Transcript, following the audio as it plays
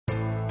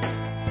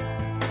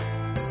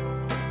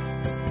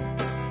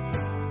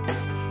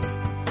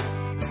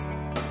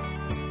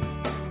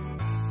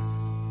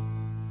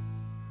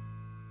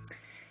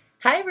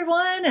Hi,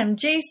 everyone. I'm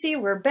JC.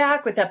 We're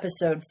back with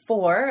episode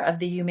 4 of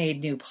the You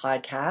Made New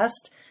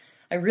podcast.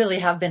 I really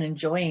have been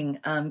enjoying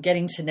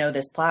getting to know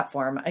this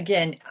platform.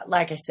 Again,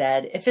 like I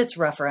said, if it's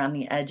rough around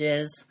the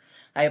edges,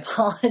 I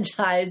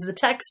apologize. The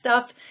tech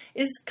stuff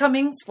is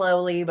coming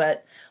slowly,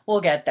 but we'll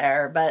get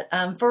there. But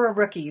for a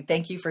rookie,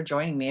 thank you for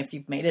joining me if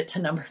you've made it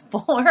to number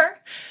 4.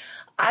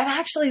 I've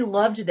actually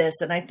loved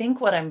this, and I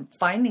think what I'm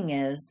finding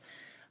is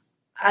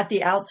at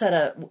the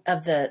outset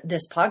of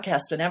this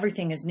podcast, when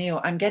everything is new,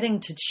 I'm getting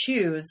to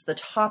choose the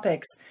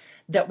topics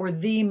that were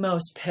the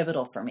most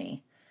pivotal for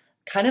me.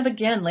 Kind of,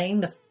 again, laying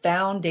the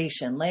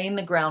foundation, laying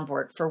the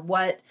groundwork for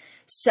what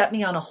set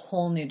me on a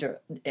whole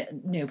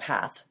new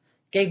path,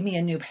 gave me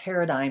a new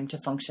paradigm to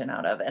function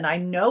out of. And I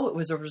know it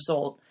was a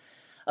result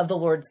of the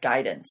Lord's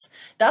guidance.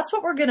 That's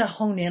what we're going to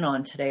hone in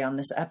on today on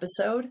this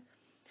episode.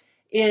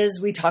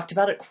 Is we talked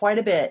about it quite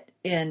a bit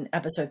in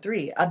episode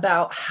 3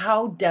 about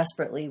how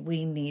desperately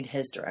we need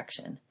his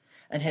direction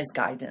and his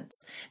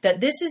guidance.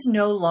 That this is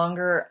no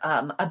longer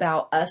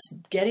about us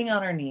getting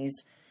on our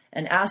knees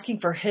and asking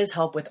for his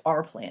help with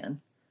our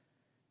plan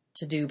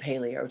to do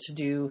paleo, to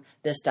do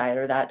this diet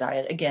or that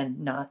diet. Again,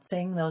 not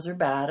saying those are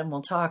bad, and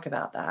we'll talk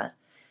about that.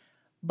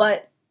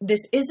 But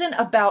this isn't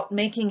about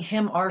making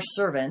him our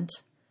servant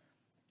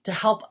to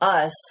help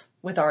us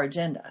with our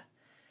agenda.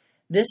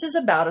 This is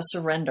about a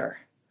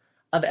surrender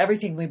of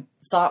everything we've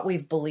thought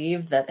we've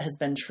believed that has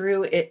been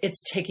true.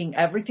 It's taking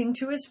everything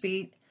to his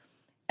feet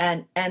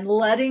and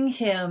letting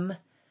him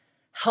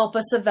help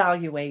us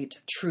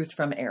evaluate truth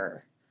from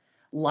error,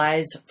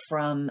 lies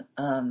from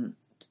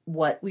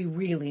what we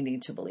really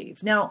need to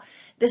believe. Now,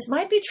 this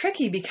might be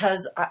tricky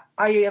because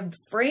I have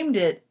framed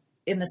it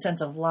in the sense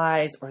of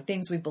lies or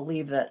things we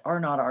believe that are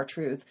not our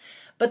truth.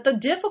 But the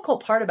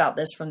difficult part about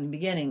this from the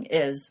beginning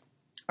is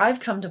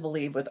I've come to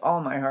believe with all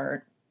my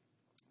heart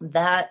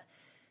that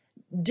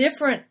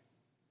different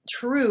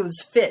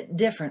truths fit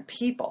different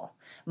people.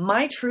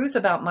 My truth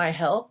about my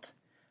health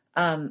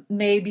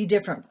may be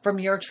different from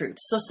your truth.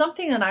 So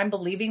something that I'm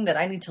believing that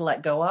I need to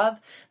let go of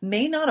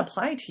may not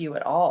apply to you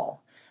at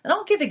all. And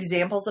I'll give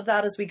examples of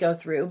that as we go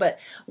through. But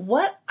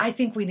what I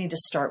think we need to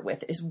start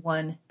with is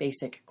one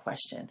basic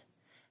question.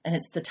 And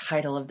it's the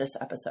title of this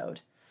episode.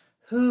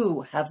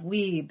 Who have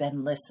we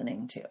been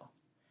listening to?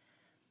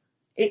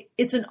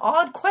 It's an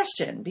odd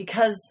question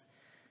because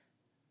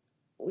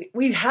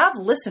we have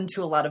listened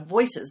to a lot of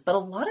voices, but a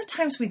lot of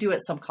times we do it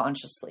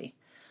subconsciously.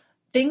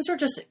 Things are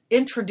just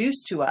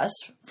introduced to us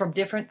from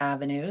different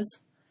avenues.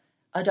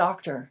 A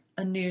doctor,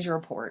 a news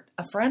report,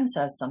 a friend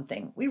says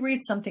something. We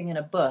read something in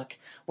a book.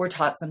 We're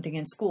taught something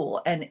in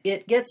school, and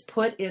it gets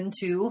put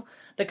into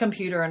the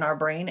computer in our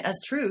brain as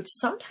truth,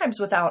 sometimes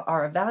without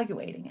our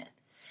evaluating it,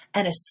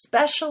 and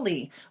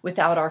especially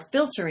without our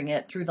filtering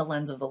it through the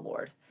lens of the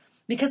Lord.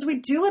 Because we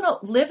do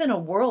live in a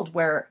world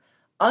where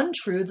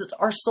untruths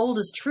are sold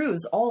as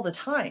truths all the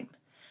time.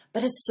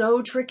 But it's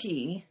so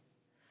tricky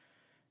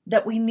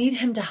that we need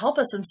him to help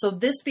us. And so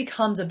this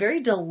becomes a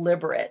very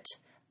deliberate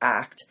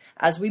act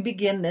as we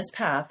begin this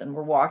path and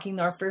we're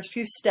walking our first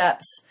few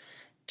steps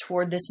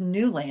toward this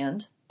new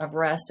land of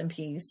rest and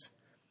peace.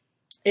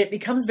 It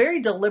becomes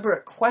very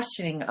deliberate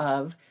questioning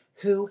of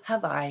who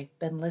have I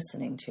been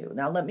listening to?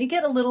 Now, let me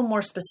get a little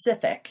more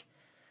specific.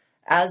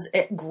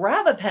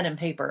 Grab a pen and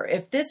paper.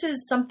 If this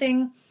is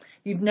something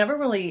you've never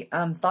really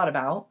thought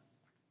about,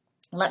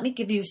 let me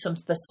give you some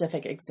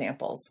specific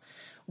examples.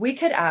 We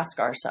could ask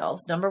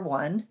ourselves, number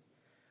 1,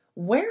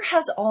 where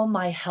has all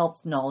my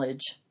health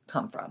knowledge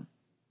come from?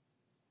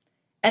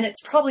 And it's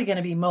probably going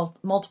to be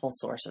multiple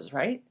sources,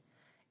 right?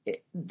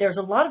 There's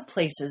a lot of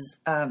places,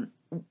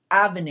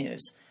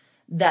 avenues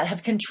that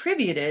have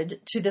contributed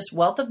to this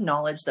wealth of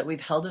knowledge that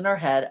we've held in our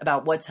head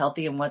about what's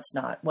healthy and what's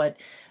not, what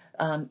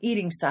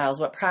eating styles,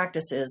 what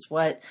practices,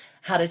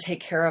 how to take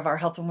care of our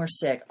health when we're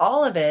sick.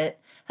 All of it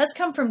has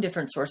come from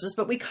different sources,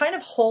 but we kind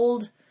of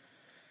hold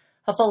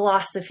a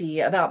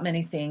philosophy about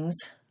many things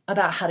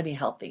about how to be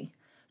healthy.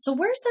 So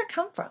where's that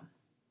come from?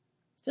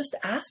 Just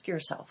ask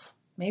yourself.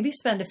 Maybe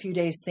spend a few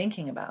days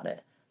thinking about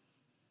it.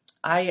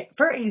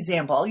 For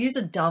example, I'll use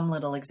a dumb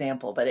little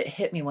example, but it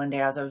hit me one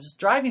day as I was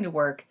driving to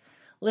work,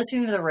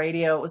 listening to the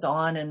radio. It was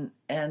on,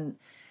 and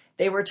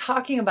they were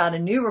talking about a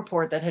new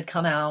report that had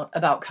come out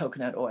about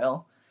coconut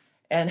oil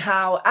and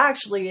how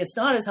actually it's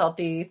not as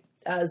healthy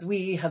as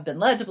we have been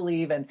led to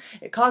believe, and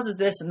it causes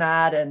this and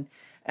that,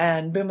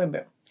 and boom, boom,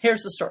 boom.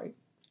 Here's the story.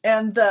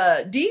 And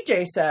the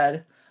DJ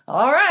said,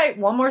 all right,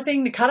 one more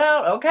thing to cut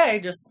out. Okay,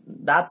 just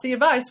that's the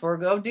advice. We'll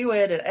go do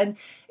it. And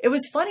it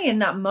was funny in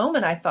that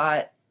moment. I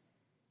thought,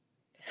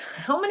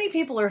 how many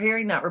people are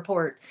hearing that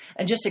report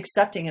and just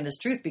accepting it as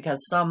truth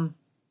because some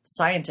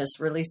scientist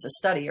released a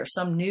study or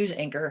some news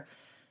anchor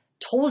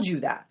told you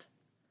that?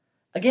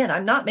 Again,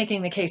 I'm not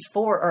making the case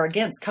for or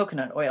against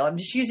coconut oil. I'm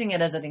just using it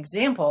as an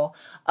example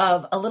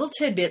of a little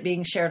tidbit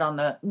being shared on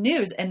the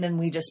news, and then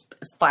we just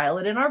file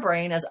it in our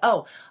brain as,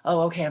 oh,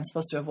 okay, I'm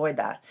supposed to avoid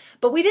that.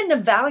 But we didn't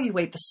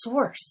evaluate the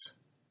source.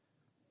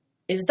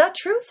 Is that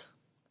truth?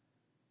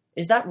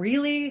 Is that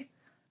really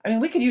I mean,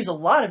 we could use a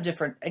lot of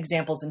different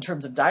examples in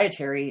terms of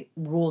dietary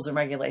rules and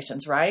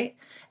regulations, right?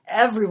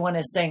 Everyone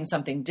is saying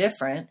something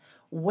different.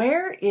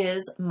 Where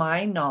is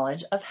my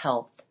knowledge of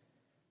health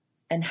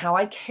and how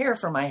I care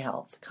for my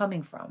health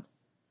coming from?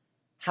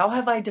 How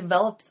have I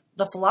developed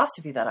the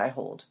philosophy that I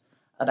hold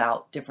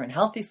about different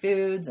healthy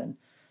foods and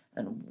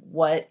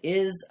what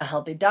is a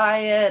healthy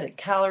diet and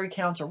calorie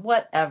counts or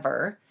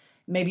whatever?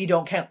 Maybe you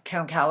don't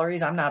count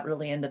calories. I'm not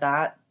really into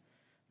that.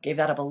 Gave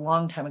that up a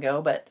long time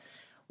ago, but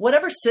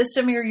whatever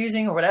system you're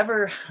using or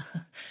whatever,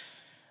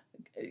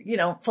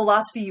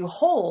 philosophy you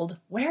hold,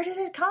 where did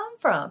it come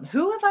from?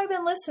 Who have I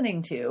been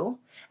listening to?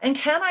 And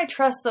can I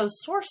trust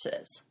those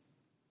sources?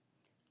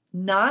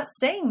 Not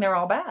saying they're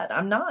all bad.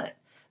 I'm not.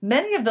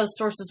 Many of those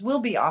sources will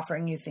be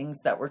offering you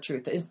things that were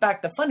truth. In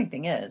fact, the funny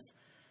thing is,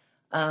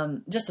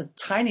 just a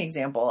tiny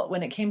example,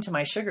 when it came to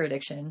my sugar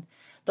addiction,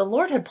 the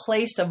Lord had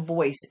placed a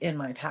voice in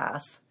my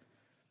path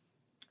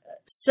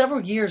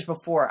several years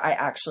before I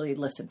actually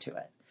listened to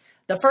it.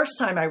 The first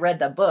time I read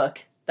the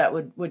book that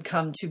would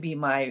come to be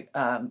my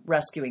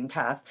rescuing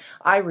path,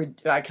 I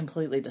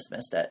completely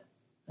dismissed it.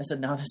 I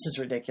said, no, this is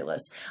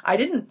ridiculous. I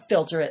didn't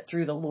filter it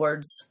through the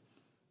Lord's,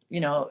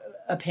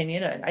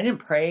 opinion. I didn't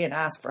pray and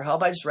ask for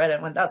help. I just read it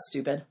and went, that's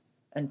stupid,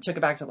 and took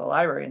it back to the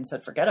library and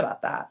said, forget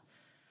about that.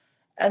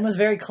 And was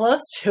very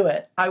close to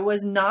it. I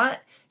was not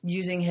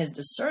using his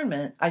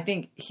discernment. I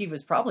think he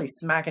was probably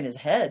smacking his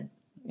head,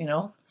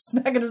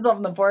 smacking himself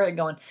in the forehead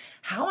going,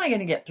 how am I going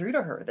to get through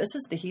to her? This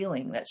is the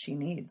healing that she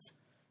needs.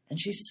 And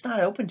she's just not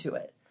open to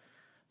it.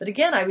 But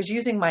again, I was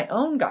using my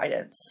own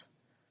guidance.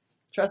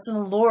 Trust in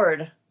the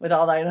Lord with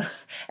all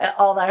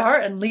thy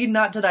heart and lead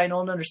not to thine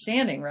own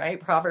understanding, right?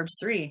 Proverbs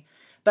 3.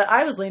 But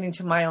I was leaning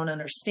to my own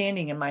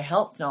understanding and my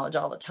health knowledge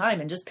all the time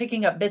and just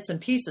picking up bits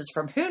and pieces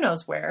from who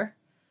knows where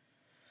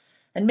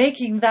and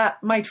making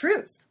that my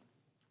truth.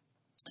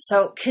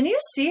 So can you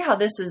see how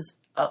this is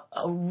a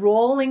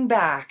rolling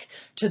back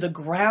to the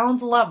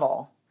ground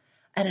level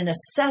and an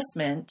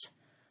assessment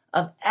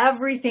of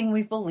everything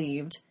we've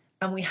believed,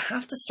 and we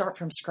have to start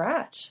from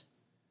scratch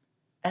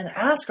and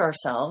ask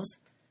ourselves,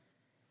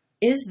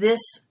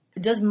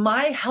 does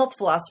my health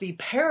philosophy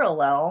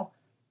parallel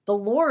the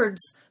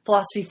Lord's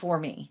philosophy for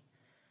me?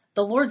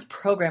 The Lord's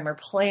program or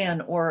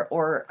plan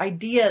or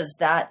ideas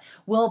that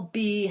will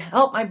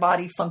help my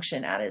body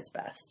function at its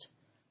best?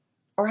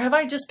 Or have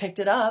I just picked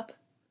it up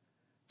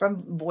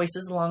from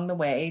voices along the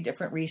way,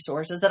 different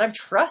resources that I've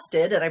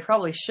trusted and I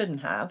probably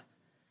shouldn't have?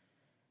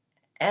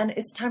 And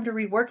it's time to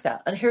rework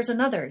that. And here's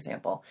another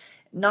example.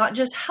 Not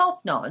just health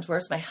knowledge.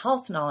 Where's my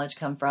health knowledge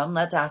come from?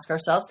 Let's ask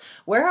ourselves,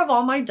 where have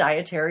all my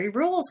dietary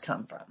rules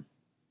come from?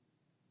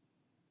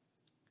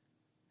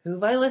 Who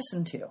have I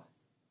listened to?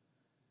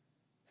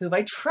 Who have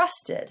I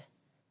trusted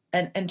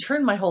and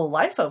turned my whole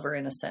life over,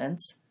 in a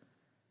sense,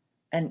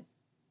 and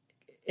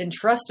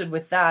entrusted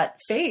with that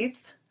faith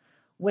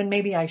when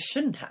maybe I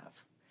shouldn't have?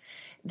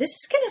 This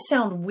is going to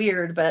sound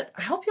weird, but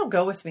I hope you'll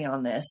go with me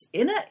on this.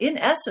 In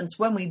essence,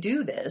 when we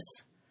do this,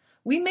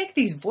 we make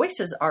these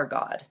voices our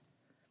God.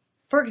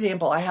 For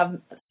example, I have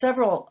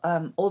several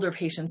older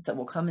patients that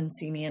will come and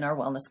see me in our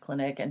wellness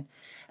clinic,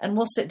 and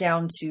we'll sit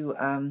down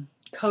to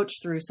coach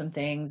through some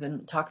things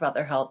and talk about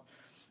their health.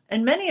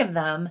 And many of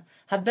them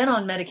have been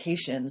on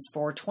medications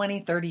for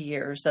 20, 30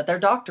 years that their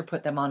doctor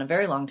put them on a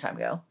very long time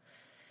ago.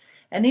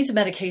 And these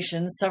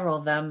medications, several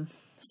of them,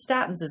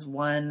 statins is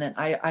one that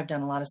I've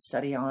done a lot of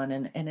study on,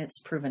 and it's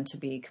proven to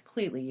be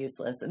completely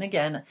useless. And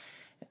again,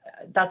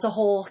 that's a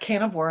whole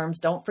can of worms.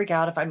 Don't freak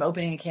out if I'm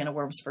opening a can of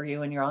worms for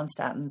you and you're on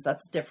statins.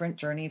 That's a different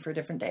journey for a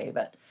different day.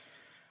 But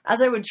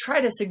as I would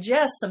try to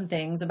suggest some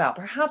things about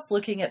perhaps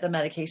looking at the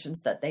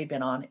medications that they'd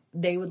been on,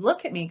 they would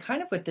look at me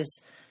kind of with this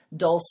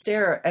dull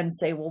stare and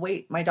say, well,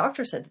 wait, my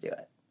doctor said to do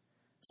it.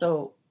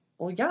 So,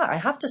 well, yeah, I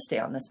have to stay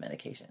on this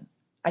medication.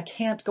 I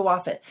can't go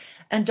off it.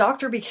 And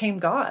doctor became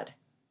God.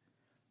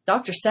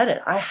 Doctor said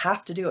it. I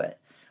have to do it.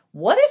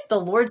 What if the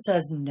Lord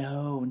says,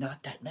 no,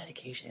 not that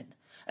medication?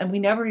 And we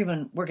never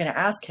even were going to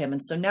ask him.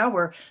 And so now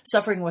we're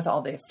suffering with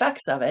all the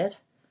effects of it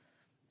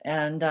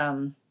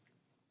and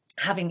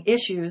having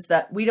issues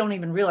that we don't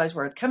even realize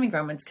where it's coming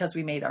from. It's because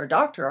we made our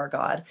doctor our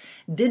God,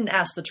 didn't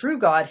ask the true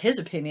God his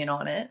opinion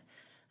on it.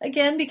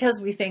 Again,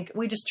 because we think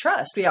we just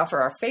trust. We offer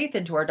our faith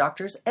into our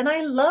doctors. And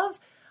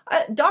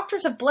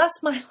doctors have blessed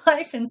my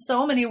life in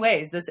so many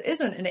ways. This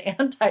isn't an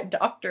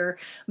anti-doctor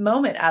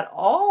moment at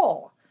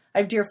all. I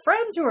have dear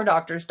friends who are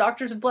doctors.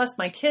 Doctors have blessed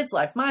my kids'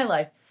 life, my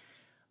life.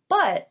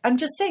 But I'm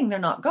just saying they're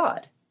not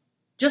God.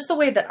 Just the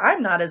way that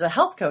I'm not as a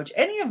health coach.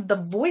 Any of the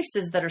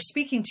voices that are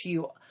speaking to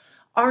you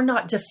are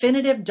not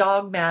definitive,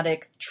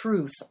 dogmatic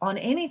truth on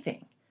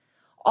anything.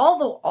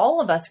 Although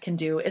all of us can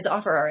do is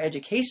offer our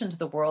education to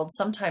the world.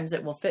 Sometimes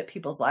it will fit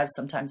people's lives,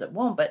 sometimes it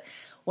won't. But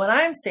what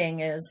I'm saying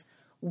is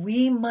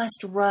we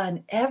must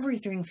run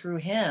everything through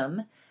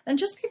him and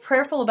just be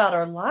prayerful about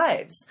our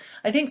lives.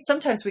 I think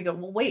sometimes we go,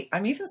 well, wait,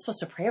 I'm even supposed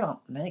to pray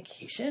about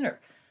medication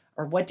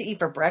or what to eat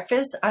for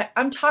breakfast.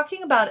 I'm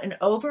talking about an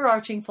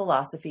overarching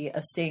philosophy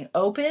of staying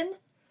open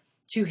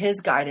to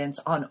his guidance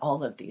on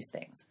all of these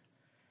things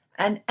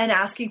and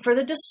asking for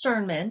the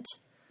discernment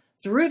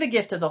through the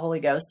gift of the Holy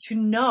Ghost to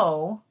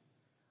know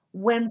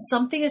when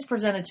something is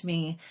presented to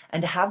me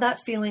and to have that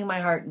feeling in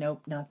my heart,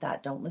 nope, not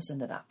that. Don't listen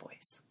to that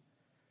voice.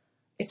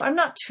 If I'm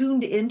not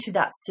tuned into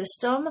that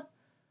system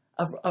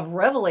of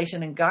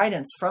revelation and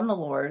guidance from the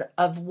Lord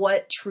of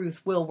what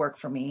truth will work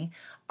for me,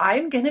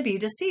 I'm going to be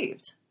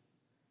deceived.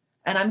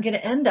 And I'm going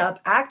to end up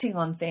acting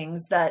on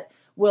things that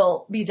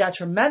will be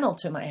detrimental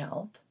to my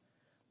health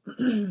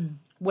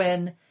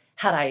when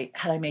had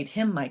I made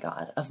him my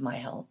God of my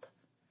health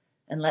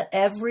and let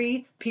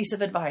every piece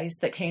of advice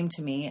that came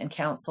to me and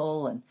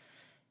counsel and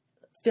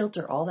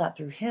filter all that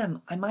through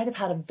him, I might have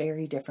had a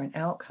very different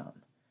outcome.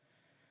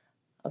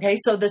 Okay,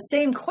 so the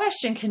same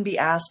question can be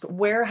asked,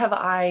 where have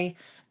I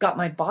got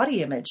my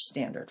body image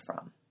standard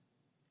from?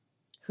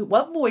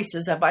 What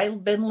voices have I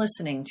been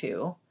listening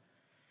to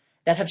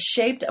that have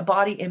shaped a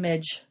body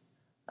image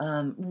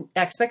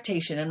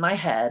expectation in my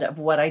head of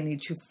what I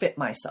need to fit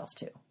myself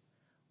to,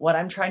 what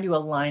I'm trying to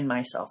align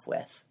myself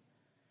with,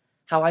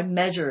 how I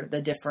measure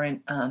the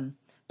different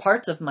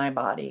parts of my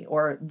body,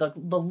 or the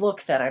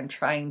look that I'm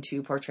trying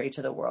to portray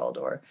to the world,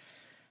 or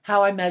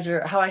how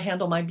I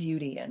handle my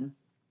beauty and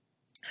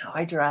how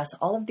I dress,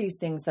 all of these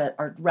things that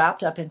are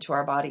wrapped up into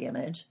our body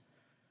image.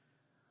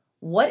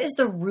 What is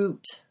the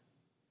root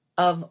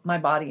of my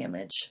body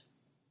image?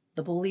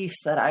 The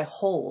beliefs that I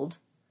hold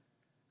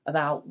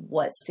about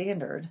what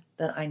standard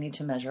that I need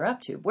to measure up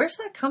to. Where's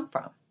that come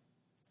from?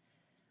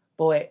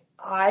 Boy,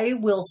 I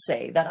will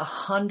say that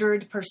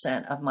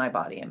 100% of my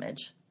body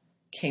image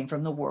came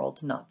from the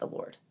world, not the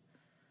Lord.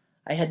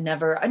 I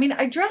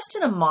dressed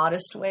in a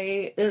modest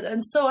way.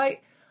 And so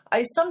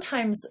I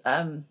sometimes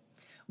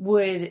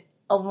would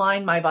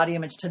align my body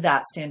image to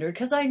that standard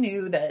because I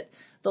knew that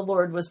the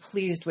Lord was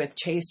pleased with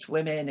chaste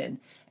women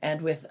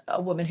and with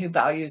a woman who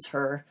values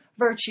her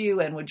virtue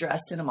and would dress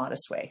in a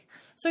modest way.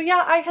 So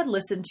yeah, I had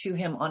listened to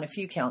him on a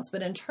few counts,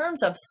 but in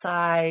terms of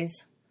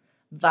size,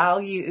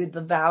 value,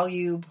 the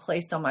value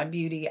placed on my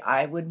beauty,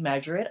 I would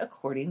measure it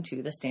according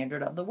to the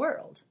standard of the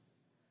world.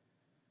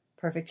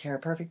 Perfect hair,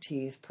 perfect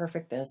teeth,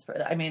 perfect this.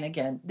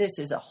 Again, this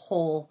is a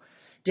whole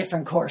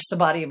different course, the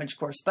body image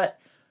course,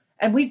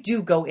 and we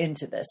do go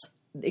into this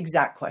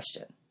exact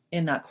question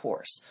in that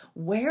course.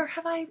 Where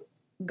have I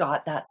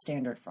got that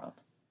standard from?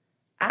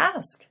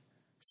 Ask,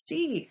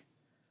 see,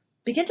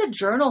 begin to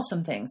journal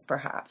some things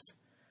perhaps.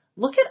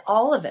 Look at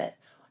all of it.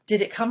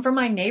 Did it come from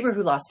my neighbor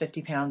who lost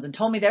 50 pounds and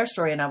told me their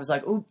story? And I was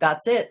like, ooh,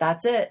 that's it.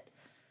 That's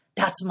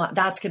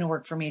going to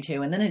work for me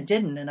too. And then it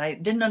didn't. And I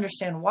didn't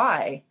understand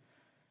why.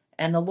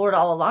 And the Lord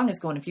all along is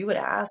going, if you would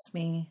have asked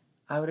me,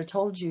 I would have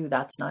told you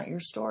that's not your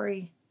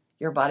story.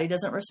 Your body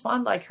doesn't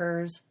respond like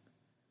hers.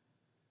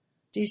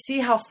 Do you see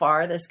how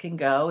far this can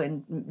go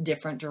in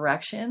different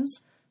directions?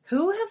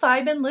 Who have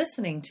I been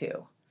listening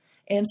to?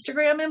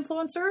 Instagram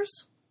influencers?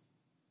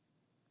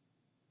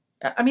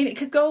 It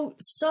could go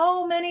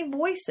so many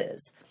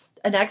voices.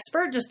 An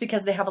expert just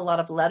because they have a lot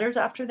of letters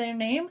after their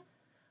name.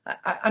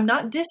 I'm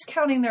not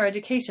discounting their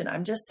education.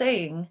 I'm just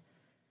saying,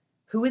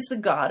 who is the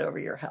God over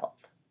your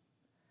health?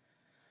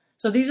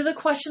 So these are the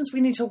questions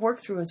we need to work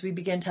through as we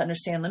begin to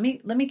understand. Let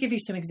me give you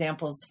some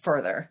examples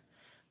further.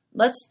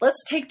 Let's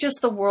take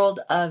just the world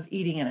of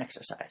eating and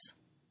exercise,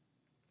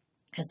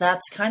 because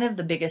that's kind of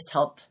the biggest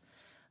health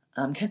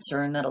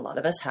concern that a lot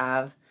of us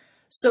have.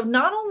 So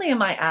not only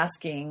am I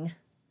asking,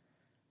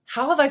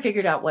 how have I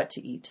figured out what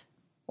to eat?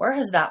 Where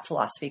has that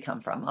philosophy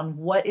come from on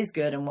what is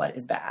good and what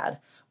is bad?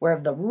 Where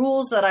have the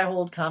rules that I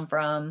hold come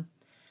from?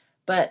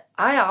 But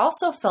I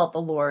also felt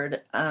the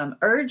Lord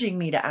urging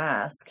me to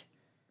ask,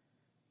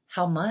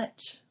 how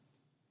much?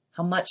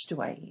 How much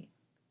do I eat?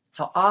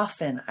 How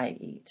often I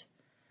eat?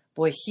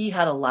 Boy, he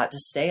had a lot to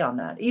say on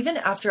that. Even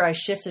after I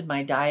shifted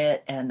my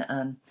diet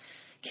and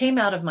came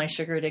out of my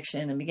sugar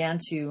addiction and began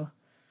to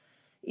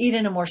eat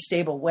in a more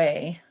stable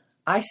way,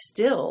 I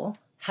still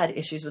had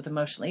issues with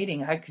emotional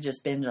eating. I could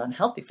just binge on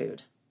healthy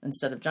food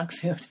instead of junk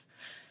food.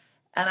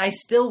 And I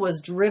still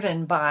was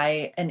driven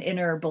by an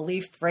inner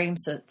belief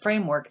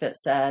framework that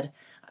said,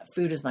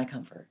 food is my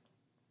comfort.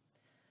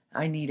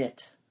 I need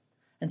it.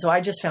 And so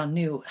I just found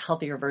new,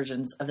 healthier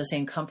versions of the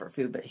same comfort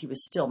food, but he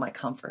was still my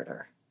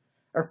comforter.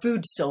 Or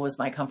food still was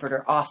my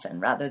comforter often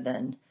rather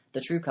than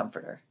the true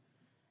comforter.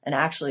 And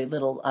actually,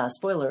 little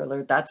spoiler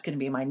alert, that's going to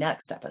be my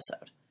next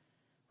episode.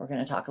 We're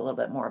going to talk a little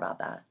bit more about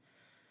that.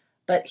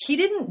 But he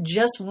didn't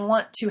just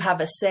want to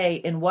have a say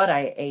in what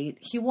I ate.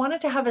 He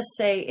wanted to have a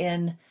say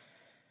in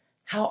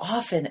how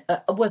often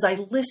was I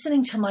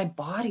listening to my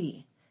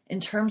body in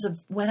terms of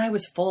when I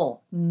was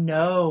full.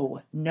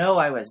 No,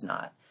 I was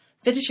not.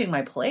 Finishing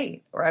my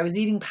plate, or I was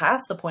eating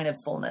past the point of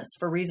fullness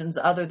for reasons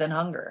other than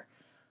hunger.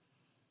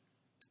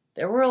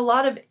 There were a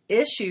lot of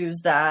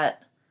issues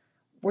that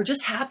were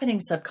just happening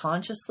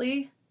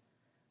subconsciously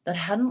that I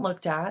hadn't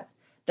looked at,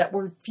 that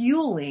were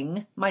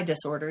fueling my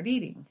disordered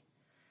eating.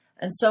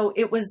 And so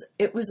it was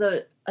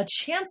a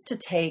chance to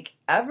take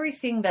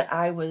everything that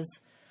I was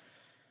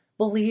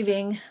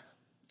believing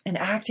and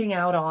acting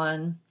out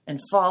on and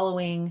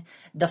following,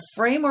 the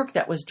framework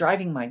that was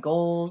driving my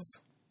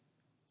goals,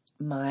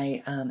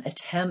 my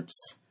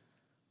attempts,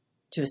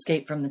 to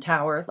escape from the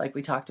tower, like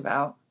we talked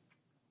about.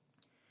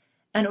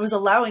 And it was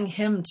allowing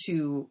him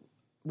to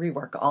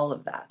rework all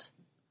of that.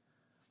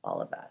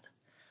 All of that.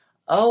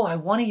 Oh, I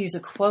want to use a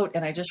quote,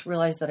 and I just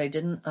realized that I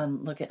didn't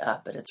look it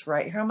up, but it's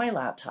right here on my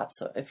laptop.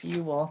 So if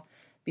you will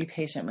be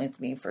patient with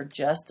me for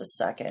just a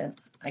second,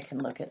 I can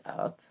look it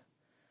up.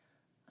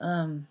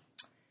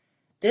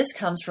 This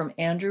comes from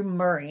Andrew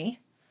Murray,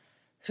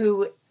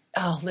 who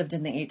lived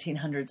in the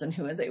 1800s and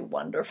who is a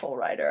wonderful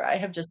writer. I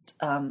have just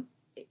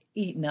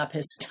eaten up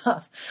his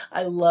stuff.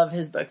 I love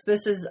his books.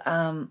 This is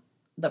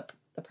the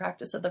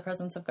Practice of the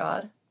Presence of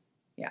God.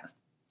 Yeah,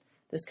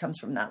 this comes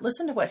from that.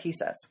 Listen to what he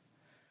says.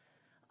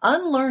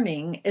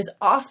 Unlearning is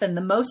often the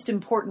most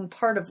important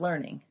part of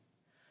learning.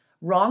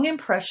 Wrong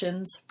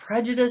impressions,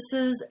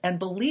 prejudices, and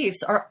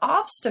beliefs are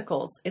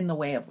obstacles in the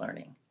way of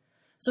learning.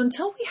 So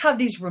until we have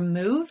these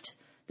removed,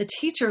 the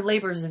teacher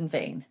labors in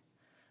vain.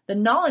 The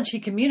knowledge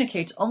he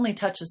communicates only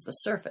touches the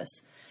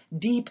surface.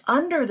 Deep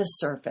under the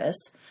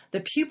surface,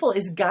 the pupil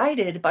is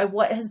guided by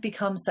what has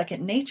become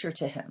second nature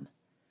to him.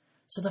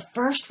 So the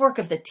first work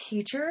of the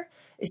teacher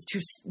is to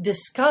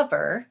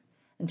discover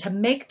and to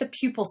make the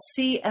pupil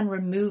see and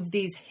remove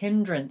these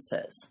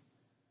hindrances.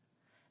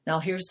 Now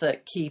here's the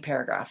key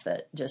paragraph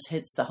that just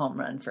hits the home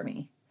run for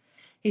me.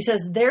 He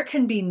says, there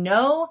can be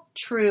no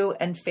true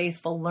and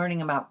faithful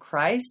learning about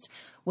Christ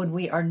when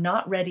we are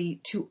not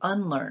ready to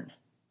unlearn.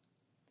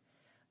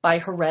 By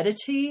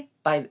heredity,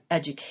 by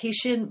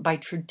education, by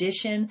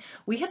tradition,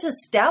 we have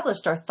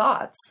established our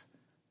thoughts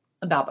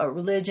about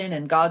religion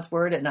and God's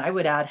word, and I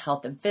would add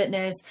health and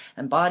fitness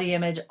and body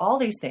image, all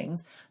these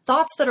things,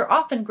 thoughts that are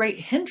often great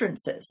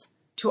hindrances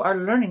to our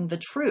learning the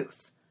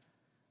truth.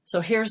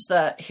 So here's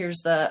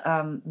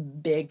the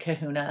big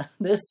kahuna,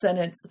 this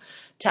sentence,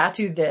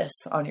 tattoo this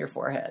on your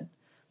forehead.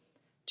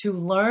 To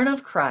learn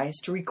of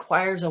Christ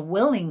requires a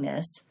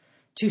willingness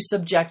to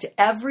subject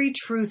every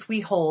truth we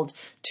hold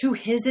to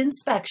his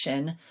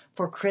inspection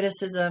for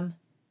criticism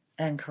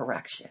and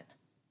correction.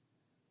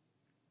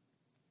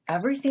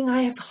 Everything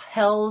I have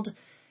held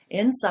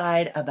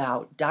inside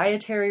about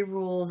dietary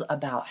rules,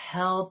 about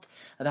health,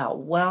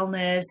 about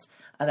wellness,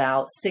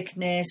 about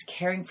sickness,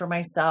 caring for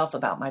myself,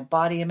 about my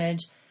body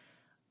image,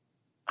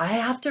 I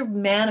have to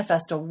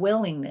manifest a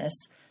willingness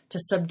to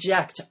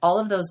subject all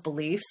of those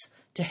beliefs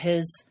to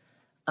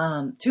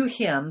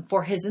him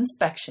for his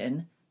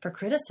inspection, for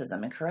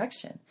criticism and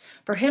correction.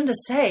 For him to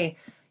say,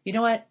 you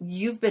know what,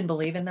 you've been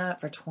believing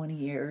that for 20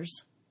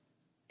 years.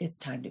 It's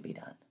time to be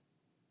done.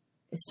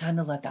 It's time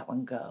to let that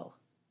one go.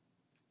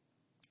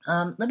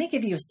 Let me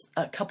give you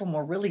a couple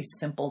more really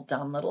simple,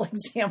 dumb little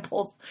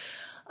examples.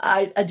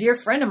 A dear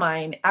friend of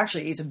mine,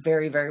 actually, he's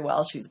very, very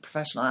well. She's a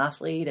professional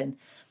athlete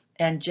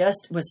and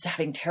just was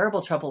having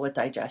terrible trouble with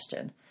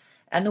digestion.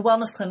 And the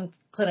wellness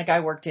clinic I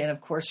worked in, of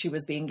course, she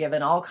was being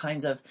given all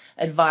kinds of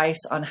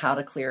advice on how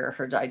to clear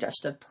her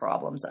digestive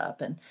problems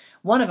up. And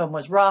one of them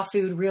was raw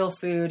food, real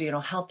food,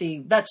 healthy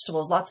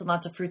vegetables, lots and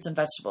lots of fruits and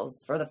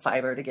vegetables for the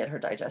fiber to get her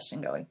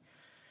digestion going.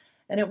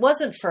 And it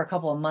wasn't for a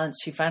couple of months.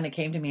 She finally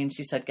came to me and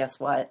she said, guess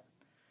what?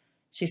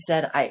 She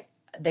said,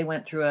 they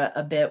went through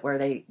a bit where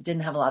they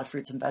didn't have a lot of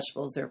fruits and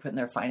vegetables. They were putting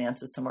their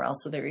finances somewhere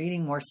else. So they were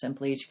eating more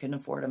simply. She couldn't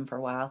afford them for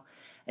a while.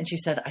 And she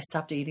said, I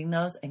stopped eating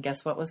those. And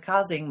guess what was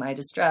causing my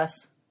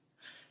distress?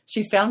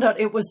 She found out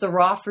it was the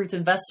raw fruits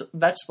and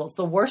vegetables.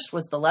 The worst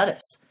was the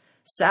lettuce.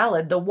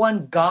 Salad, the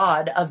one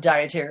god of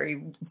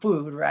dietary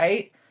food,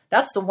 right?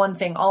 That's the one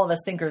thing all of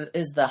us think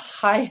is the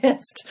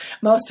highest,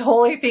 most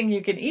holy thing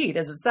you can eat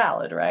is a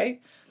salad,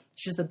 right?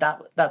 She said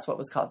that's what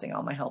was causing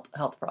all my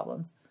health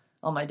problems,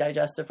 all my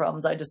digestive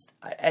problems.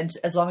 And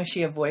as long as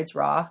she avoids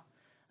raw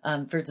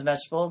fruits and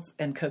vegetables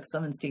and cooks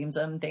them and steams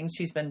them and things,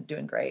 she's been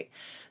doing great.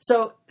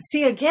 So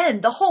see, again,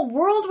 the whole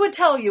world would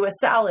tell you a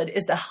salad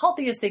is the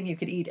healthiest thing you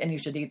could eat and you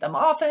should eat them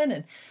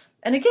often.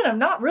 And again, I'm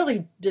not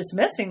really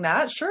dismissing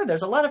that. Sure,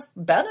 there's a lot of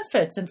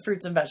benefits in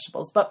fruits and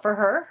vegetables, but for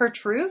her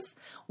truth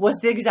was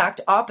the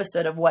exact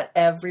opposite of what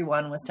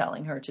everyone was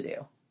telling her to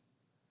do.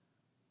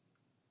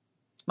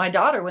 My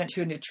daughter went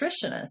to a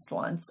nutritionist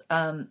once.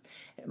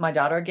 My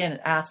daughter, again, an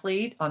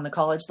athlete on the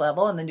college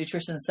level, and the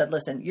nutritionist said,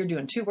 listen, you're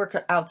doing 2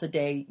 workouts a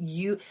day.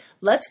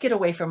 Let's get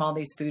away from all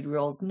these food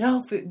rules.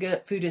 No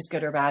food is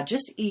good or bad.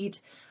 Just eat.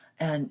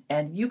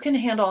 And you can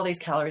handle all these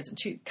calories. And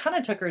she kind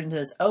of took her into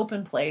this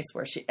open place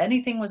where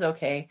anything was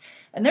okay.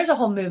 And there's a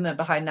whole movement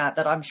behind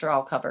that I'm sure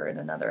I'll cover in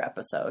another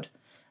episode.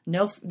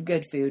 No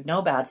good food,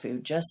 no bad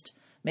food, just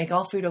make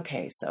all food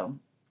okay.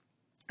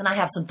 And I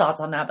have some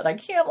thoughts on that, but I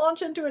can't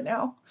launch into it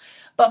now.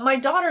 But my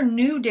daughter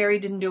knew dairy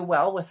didn't do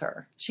well with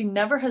her. She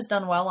never has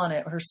done well on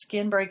it. Her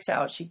skin breaks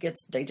out. She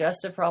gets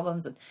digestive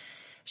problems. And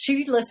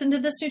she listened to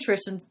this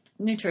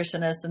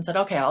nutritionist and said,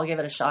 okay, I'll give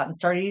it a shot, and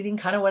started eating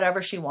kind of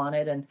whatever she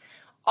wanted. And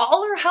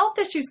all her health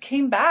issues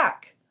came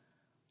back.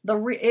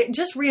 It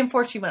just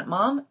reinforced. She went,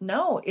 Mom,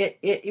 no,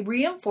 it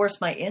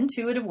reinforced my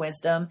intuitive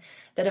wisdom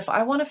that if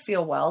I want to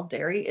feel well,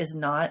 dairy is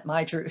not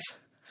my truth.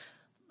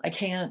 I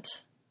can't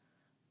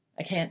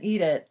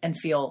eat it and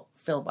feel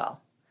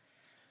well.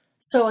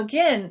 So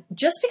again,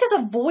 just because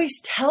a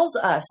voice tells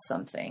us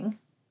something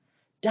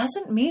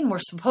doesn't mean we're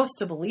supposed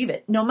to believe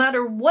it, no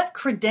matter what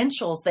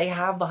credentials they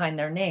have behind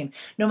their name,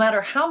 no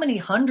matter how many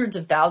hundreds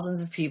of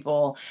thousands of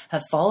people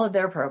have followed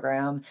their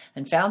program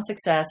and found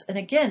success. And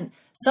again,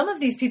 some of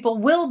these people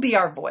will be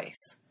our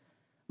voice.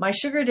 My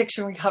sugar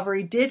addiction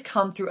recovery did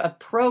come through a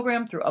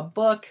program, through a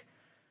book,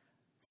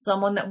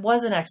 someone that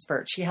was an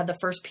expert. She had the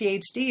first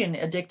PhD in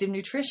addictive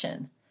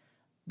nutrition.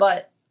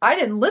 But I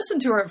didn't listen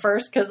to her at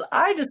first because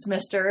I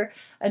dismissed her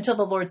until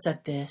the Lord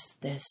said, this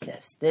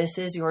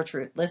is your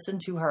truth. Listen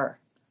to her.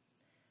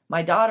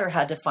 My daughter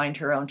had to find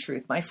her own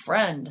truth. My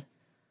friend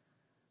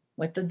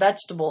with the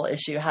vegetable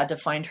issue had to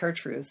find her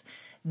truth.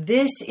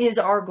 This is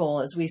our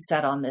goal as we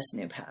set on this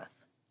new path.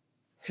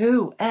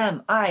 Who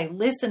am I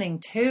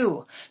listening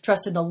to?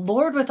 Trust in the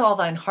Lord with all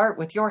thine heart,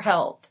 with your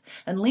health,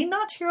 and lean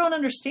not to your own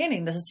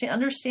understanding. This is the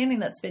understanding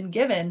that's been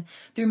given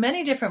through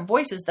many different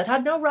voices that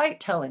had no right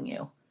telling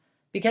you,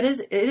 because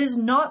it is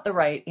not the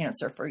right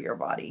answer for your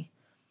body.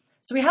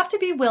 So we have to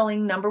be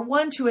willing, number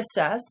one, to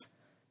assess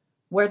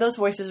where those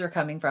voices are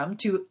coming from,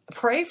 to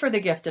pray for the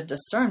gift of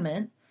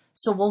discernment,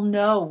 so we'll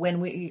know when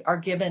we are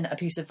given a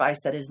piece of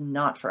advice that is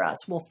not for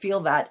us. We'll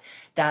feel that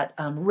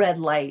red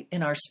light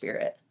in our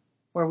spirit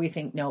where we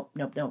think, nope.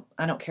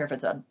 I don't care if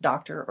it's a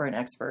doctor or an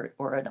expert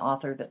or an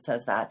author that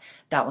says that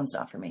one's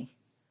not for me.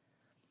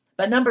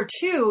 But number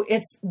two,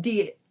 it's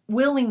the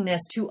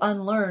willingness to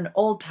unlearn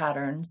old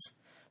patterns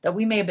that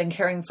we may have been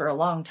carrying for a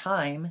long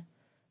time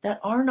that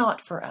are not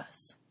for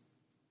us.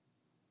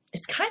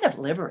 It's kind of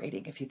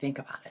liberating if you think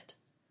about it.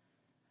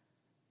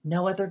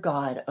 No other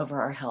God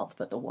over our health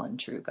but the one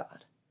true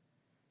God.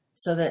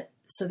 So that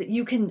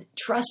you can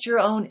trust your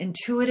own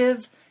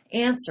intuitive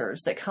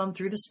answers that come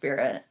through the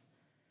Spirit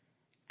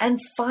and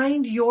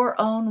find your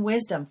own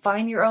wisdom,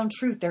 find your own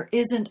truth. There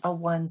isn't a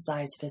one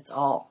size fits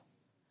all.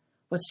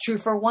 What's true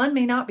for one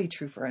may not be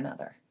true for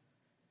another.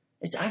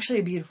 It's actually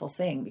a beautiful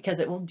thing because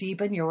it will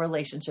deepen your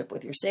relationship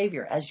with your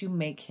Savior as you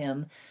make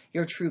him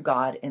your true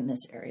God in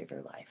this area of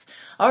your life.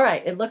 All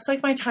right, it looks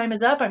like my time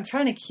is up. I'm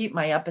trying to keep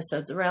my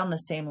episodes around the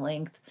same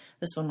length.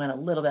 This one went a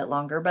little bit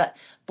longer, but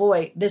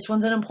boy, this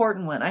one's an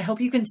important one. I hope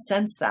you can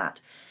sense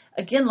that.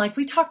 Again, like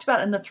we talked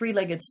about in the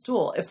three-legged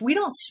stool, if we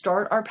don't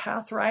start our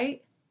path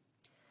right,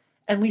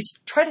 and we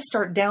try to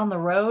start down the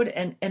road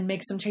and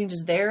make some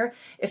changes there,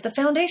 if the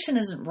foundation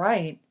isn't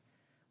right,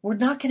 we're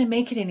not going to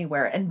make it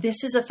anywhere. And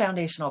this is a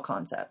foundational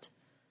concept.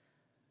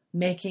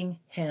 Making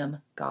him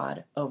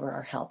God over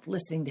our health.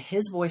 Listening to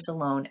his voice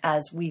alone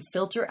as we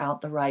filter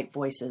out the right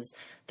voices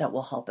that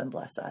will help and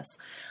bless us.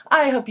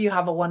 I hope you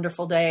have a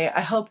wonderful day.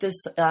 I hope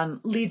this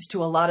leads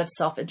to a lot of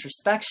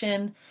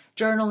self-introspection,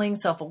 journaling,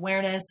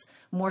 self-awareness,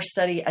 more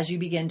study as you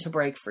begin to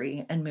break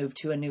free and move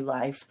to a new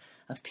life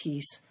of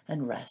peace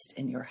and rest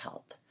in your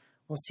health.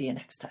 We'll see you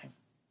next time.